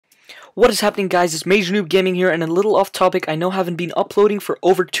What is happening, guys? It's MLG Noob Gaming here, and a little off topic. I know I haven't been uploading for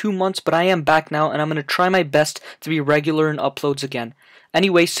over 2 months, but I am back now, and I'm going to try my best to be regular in uploads again.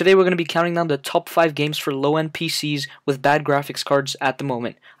 Anyways, today we're going to be counting down the top 5 games for low-end PCs with bad graphics cards at the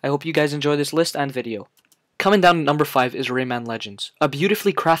moment. I hope you guys enjoy this list and video. Coming down at number 5 is Rayman Legends. A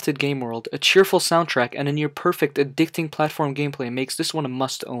beautifully crafted game world, a cheerful soundtrack, and a near-perfect, addicting platform gameplay makes this one a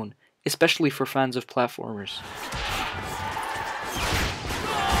must-own, especially for fans of platformers.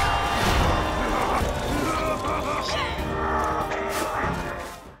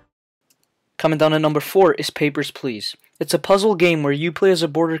 Coming down at number 4 is Papers, Please. It's a puzzle game where you play as a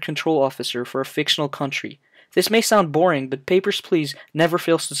border control officer for a fictional country. This may sound boring, but Papers, Please never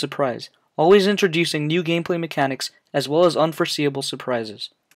fails to surprise, always introducing new gameplay mechanics as well as unforeseeable surprises.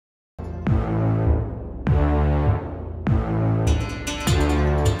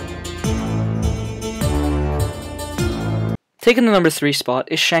 Taking the number 3 spot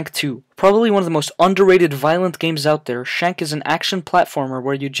is Shank 2. Probably one of the most underrated violent games out there, Shank is an action platformer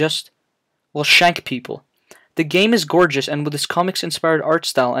where you just shank people. The game is gorgeous, and with its comics-inspired art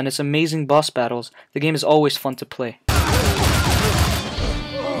style and its amazing boss battles, the game is always fun to play.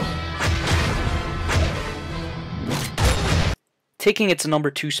 Taking its number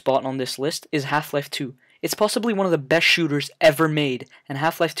 2 spot on this list is Half-Life 2. It's possibly one of the best shooters ever made, and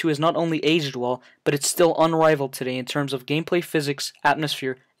Half-Life 2 has not only aged well, but it's still unrivaled today in terms of gameplay physics,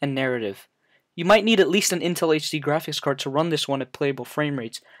 atmosphere, and narrative. You might need at least an Intel HD graphics card to run this one at playable frame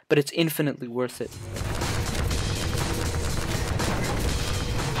rates, but it's infinitely worth it.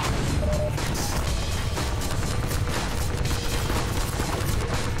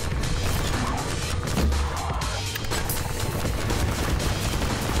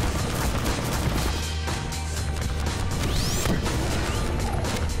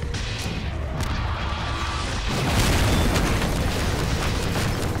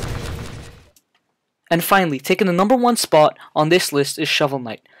 And finally, taking the number 1 spot on this list is Shovel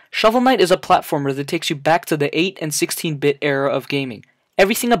Knight. Shovel Knight is a platformer that takes you back to the 8 and 16-bit era of gaming.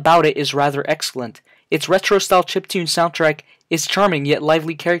 Everything about it is rather excellent. Its retro-style chiptune soundtrack, its charming yet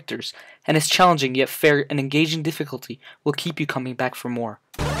lively characters, and its challenging yet fair and engaging difficulty will keep you coming back for more.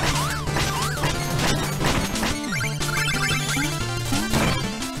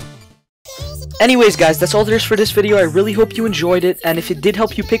 Anyways guys, that's all there is for this video. I really hope you enjoyed it, and if it did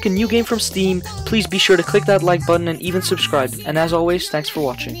help you pick a new game from Steam, please be sure to click that like button and even subscribe. And as always, thanks for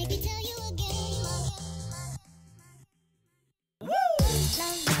watching.